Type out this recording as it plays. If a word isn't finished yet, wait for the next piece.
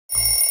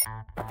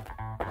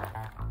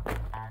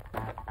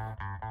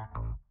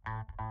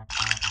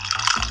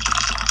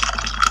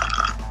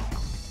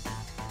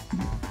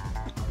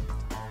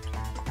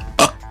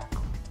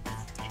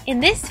In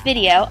this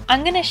video,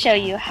 I'm going to show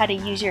you how to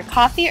use your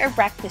coffee or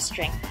breakfast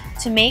drink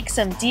to make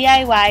some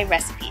DIY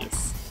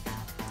recipes.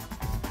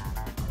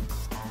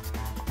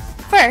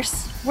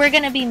 First, we're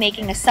going to be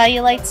making a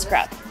cellulite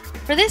scrub.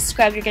 For this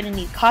scrub, you're going to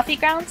need coffee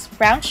grounds,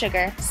 brown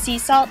sugar, sea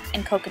salt,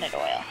 and coconut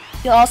oil.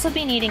 You'll also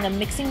be needing a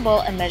mixing bowl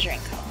and measuring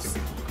cups.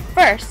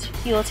 First,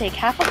 you will take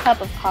half a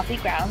cup of coffee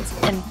grounds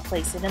and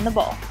place it in the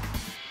bowl.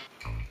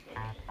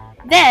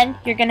 Then,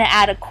 you're going to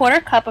add a quarter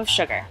cup of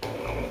sugar.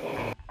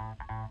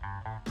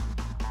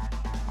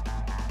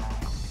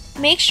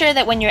 Make sure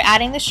that when you're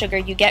adding the sugar,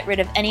 you get rid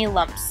of any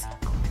lumps.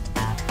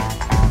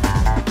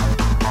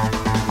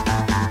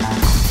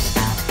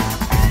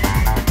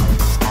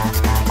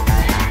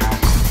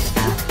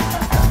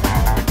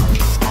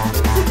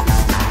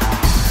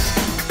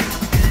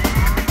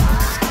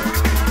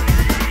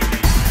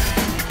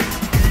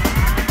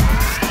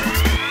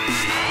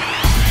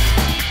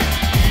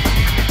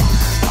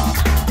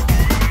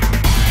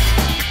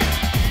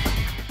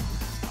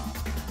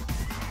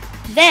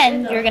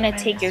 Then you're going to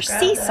take your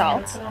sea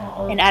salt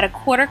and add a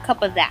quarter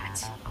cup of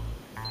that.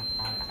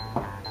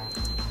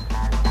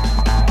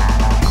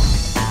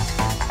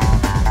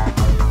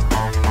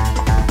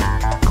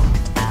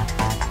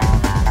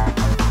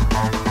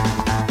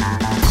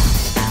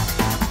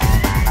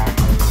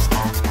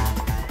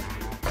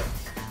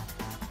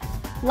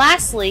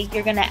 Lastly,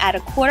 you're going to add a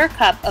quarter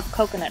cup of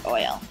coconut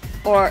oil,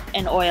 or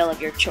an oil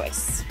of your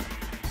choice.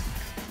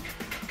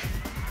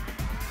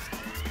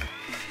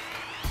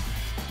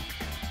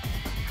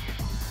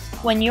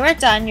 When you are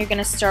done, you're going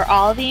to stir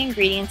all the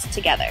ingredients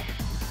together.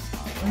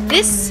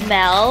 This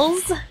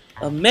smells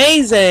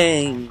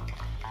amazing!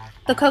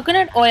 The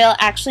coconut oil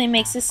actually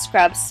makes this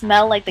scrub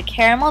smell like the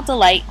Caramel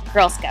Delight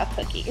Girl Scout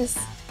cookies.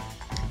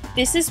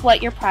 This is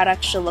what your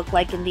product should look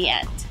like in the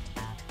end.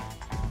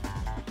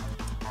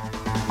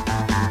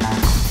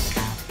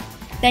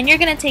 Then you're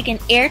going to take an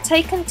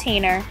airtight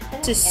container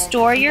to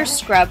store your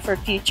scrub for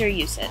future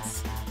uses.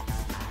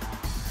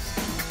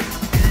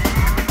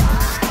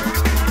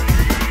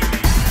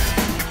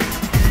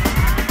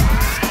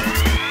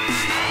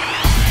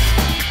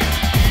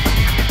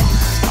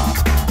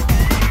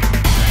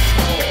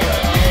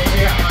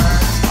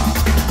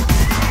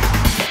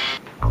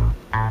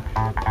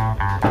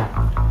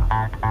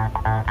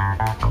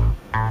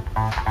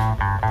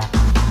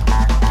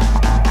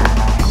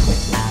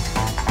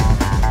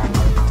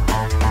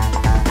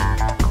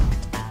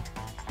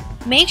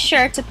 Make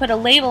sure to put a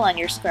label on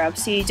your scrub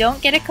so you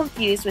don't get it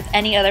confused with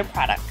any other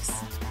products.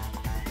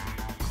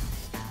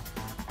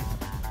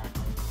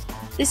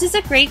 This is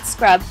a great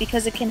scrub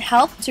because it can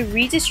help to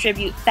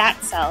redistribute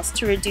fat cells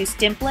to reduce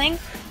dimpling,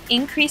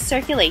 increase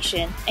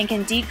circulation, and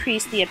can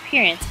decrease the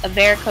appearance of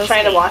varicose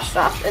veins. To wash it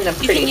off in a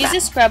pretty You can use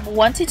this scrub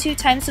 1 to 2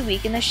 times a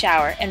week in the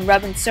shower and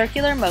rub in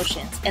circular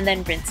motions and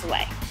then rinse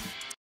away.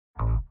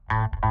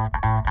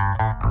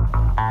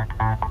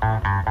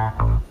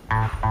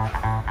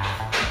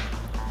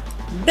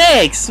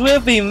 Next, we'll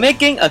be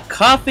making a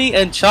coffee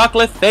and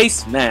chocolate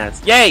face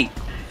mask. Yay!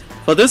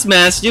 For this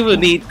mask, you will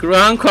need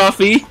ground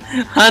coffee,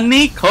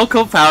 honey,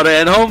 cocoa powder,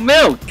 and whole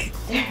milk.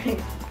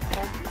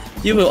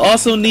 You will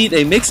also need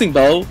a mixing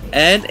bowl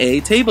and a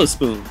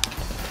tablespoon.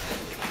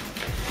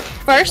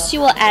 First, you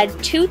will add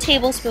 2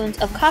 tablespoons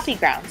of coffee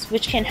grounds,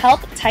 which can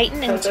help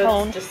tighten and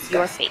tone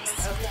your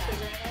face.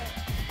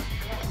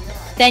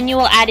 Then you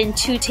will add in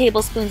 2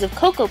 tablespoons of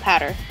cocoa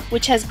powder,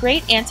 which has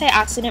great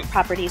antioxidant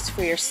properties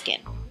for your skin.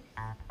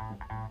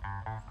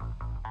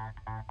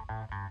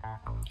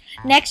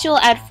 Next, you'll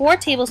add 4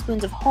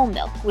 tablespoons of whole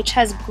milk, which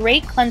has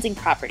great cleansing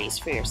properties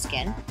for your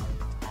skin.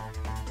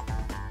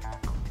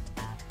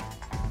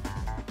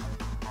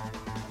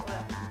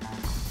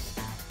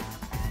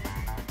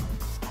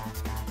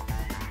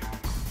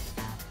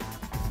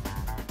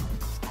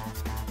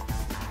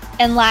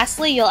 And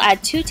lastly, you'll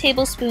add 2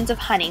 tablespoons of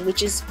honey,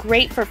 which is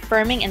great for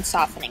firming and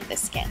softening the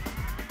skin.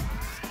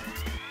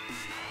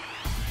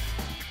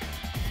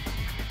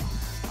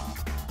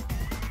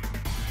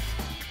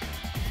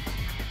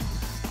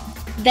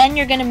 Then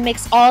you're going to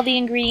mix all the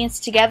ingredients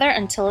together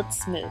until it's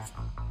smooth.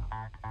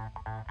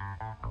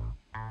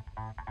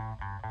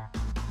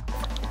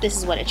 This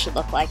is what it should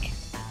look like.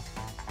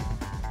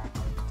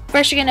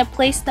 First, you're going to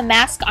place the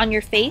mask on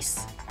your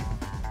face.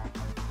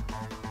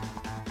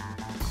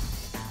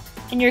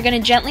 And you're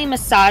going to gently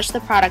massage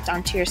the product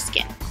onto your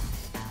skin.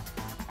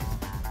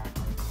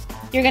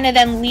 You're going to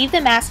then leave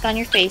the mask on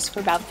your face for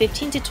about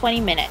 15 to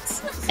 20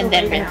 minutes and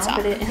then rinse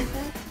off.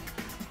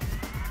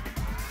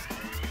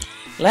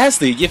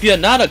 Lastly, if you're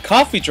not a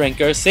coffee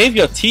drinker, save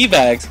your tea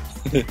bags.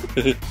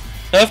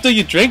 After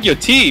you drink your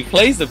tea,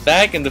 place the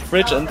bag in the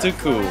fridge until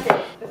cool. It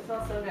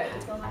smells so good.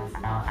 It smells like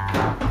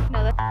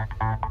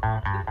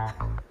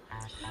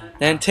it's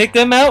Then take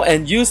them out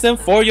and use them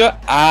for your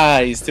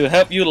eyes to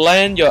help you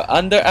land your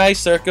under eye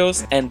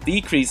circles and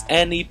decrease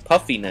any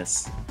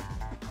puffiness.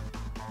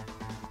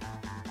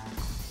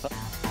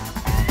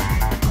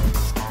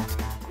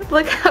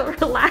 Look how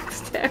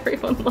relaxed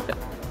everyone looks.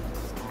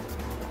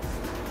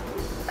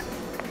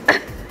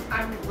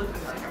 I'm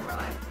looking like I'm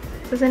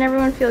relaxed. Doesn't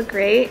everyone feel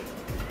great?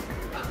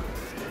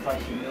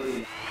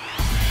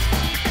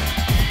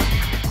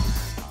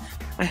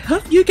 I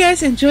hope you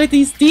guys enjoyed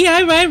these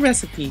DIY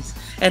recipes,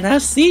 and I'll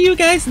see you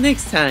guys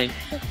next time.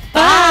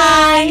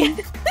 Bye!